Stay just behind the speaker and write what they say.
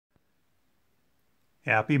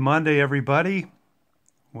Happy Monday, everybody.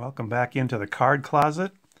 Welcome back into the card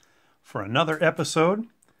closet for another episode.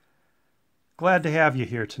 Glad to have you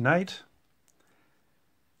here tonight.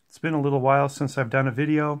 It's been a little while since I've done a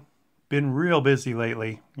video. Been real busy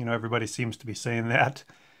lately. You know, everybody seems to be saying that.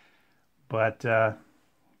 But I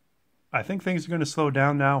think things are going to slow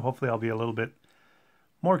down now. Hopefully I'll be a little bit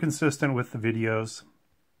more consistent with the videos.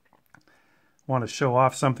 Want to show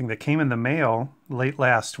off something that came in the mail late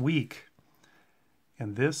last week.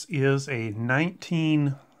 And this is a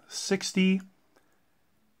 1960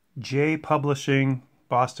 J Publishing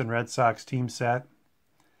Boston Red Sox Team Set.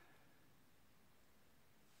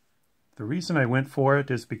 The reason I went for it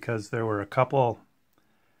is because there were a couple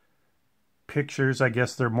pictures. I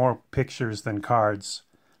guess they're more pictures than cards.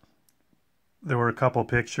 There were a couple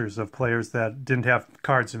pictures of players that didn't have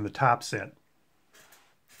cards in the top set.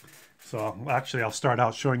 So actually I'll start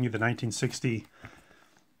out showing you the 1960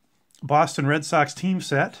 Boston Red Sox Team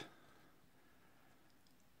Set.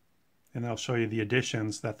 And I'll show you the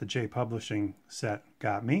additions that the J Publishing set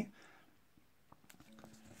got me.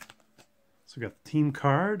 So we've got the team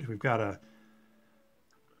card. We've got a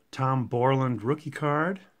Tom Borland rookie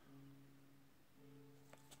card.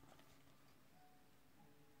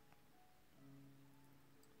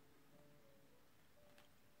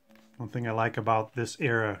 One thing I like about this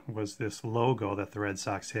era was this logo that the Red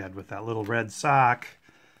Sox had with that little red sock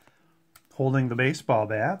holding the baseball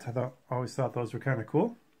bat. I always thought those were kind of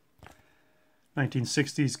cool.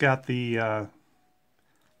 1960s got the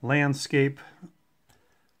landscape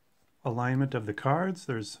alignment of the cards.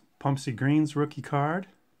 There's Pumpsy Green's rookie card.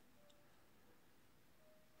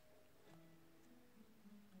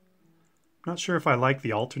 Not sure if I like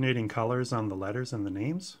the alternating colors on the letters and the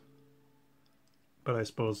names, but I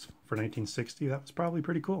suppose for 1960 that was probably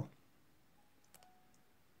pretty cool.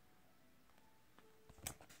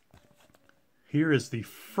 Here is the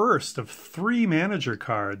first of 3 manager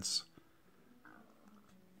cards.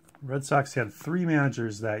 Red Sox had 3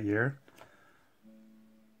 managers that year.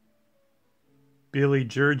 Billy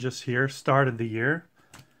Jurgis here started the year.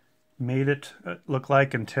 Made it look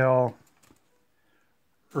like until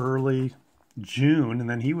early June, and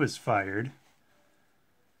then he was fired.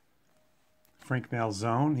 Frank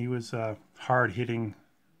Malzone, he was a hard-hitting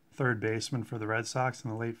third baseman for the Red Sox in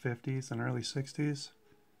the late 50s and early 60s.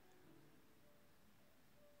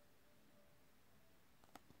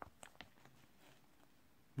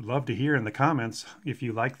 Would love to hear in the comments if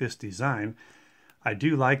you like this design. I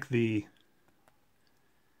do like the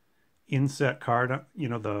inset card, you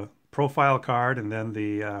know, the profile card, and then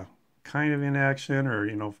the kind of in action or,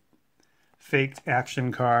 you know, faked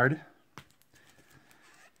action card.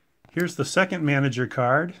 Here's the second manager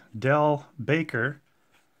card, Del Baker.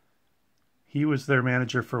 He was their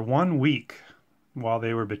manager for 1 week while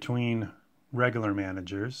they were between regular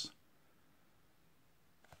managers.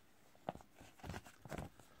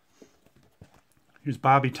 Here's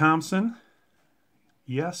Bobby Thompson.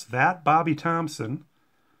 Yes, that Bobby Thompson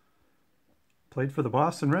played for the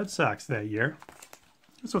Boston Red Sox that year.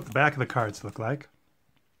 That's what the back of the cards look like.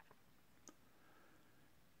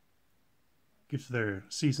 Gives their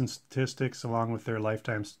season statistics along with their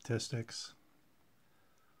lifetime statistics.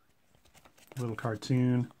 A little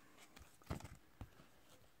cartoon.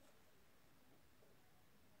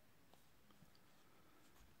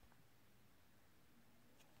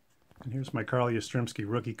 And here's my Carl Yastrzemski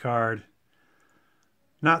rookie card.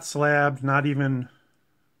 Not slabbed, not even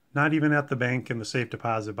at the bank in the safe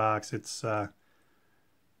deposit box. It's a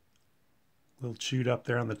little chewed up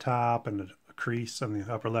there on the top and a crease on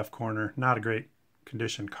the upper left corner. Not a great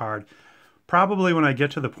condition card. Probably when I get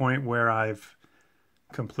to the point where I've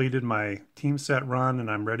completed my team set run and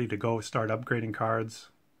I'm ready to go start upgrading cards,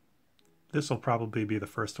 this will probably be the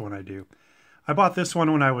first one I do. I bought this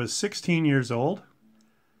one when I was 16 years old.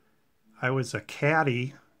 I was a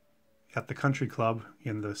caddy at the country club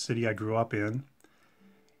in the city I grew up in,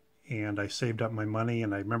 and I saved up my money,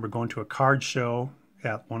 and I remember going to a card show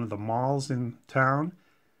at one of the malls in town,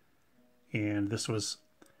 and this was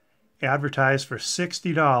advertised for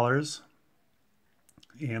 $60,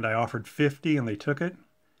 and I offered $50 and they took it,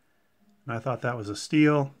 and I thought that was a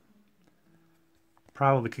steal.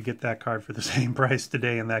 Probably could get that card for the same price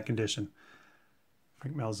today in that condition.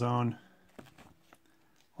 Frank Malzone.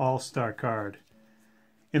 All-Star card.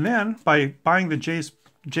 And then, by buying the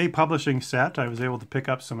J Publishing set, I was able to pick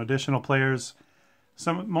up some additional players.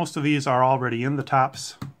 Most of these are already in the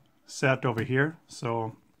Topps set over here,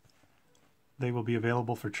 so they will be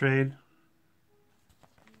available for trade.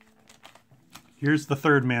 Here's the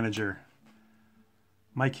third manager.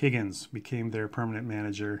 Mike Higgins became their permanent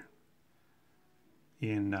manager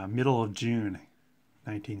in middle of June.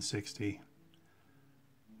 1960.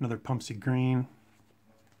 Another Pumpsy green.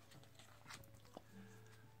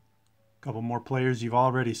 A couple more players you've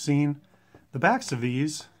already seen. The backs of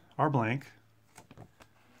these are blank.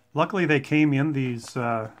 Luckily they came in these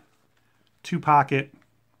two-pocket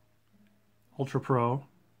Ultra Pro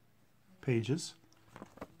pages,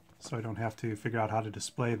 so I don't have to figure out how to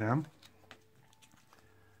display them.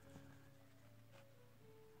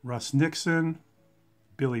 Russ Nixon,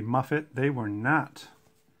 Billy Muffet, they were not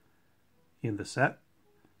in the set,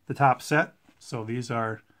 the top set, so these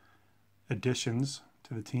are additions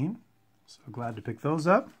to the team. So glad to pick those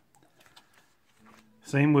up.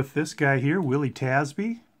 Same with this guy here, Willie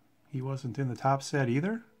Tasby. He wasn't in the top set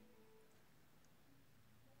either.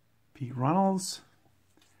 Pete Runnels.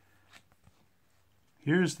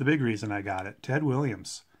 Here's the big reason I got it, Ted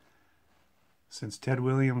Williams. Since Ted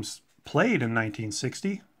Williams played in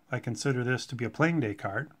 1960, I consider this to be a playing day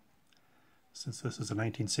card, since this is a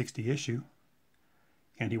 1960 issue.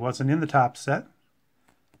 And he wasn't in the top set,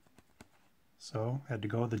 so had to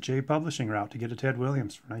go the J Publishing route to get a Ted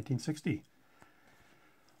Williams for 1960.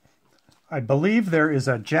 I believe there is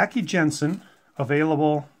a Jackie Jensen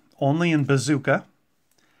available only in Bazooka,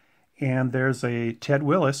 and there's a Ted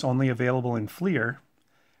Willis only available in Fleer,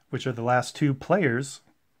 which are the last two players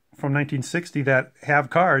from 1960 that have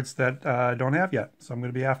cards that I don't have yet. So I'm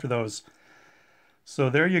going to be after those. So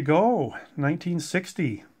there you go,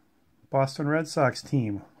 1960 Boston Red Sox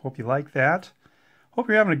team. Hope you like that. Hope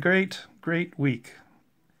you're having a great week.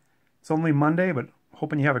 It's only Monday, but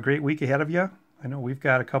hoping you have a great week ahead of you. I know we've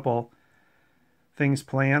got a couple things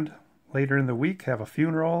planned later in the week. Have a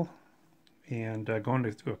funeral and going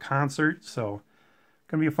to a concert. So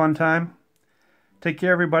going to be a fun time. Take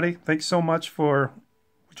care, everybody. Thanks so much for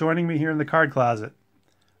joining me here in the Card Closet.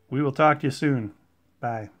 We will talk to you soon.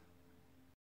 Bye.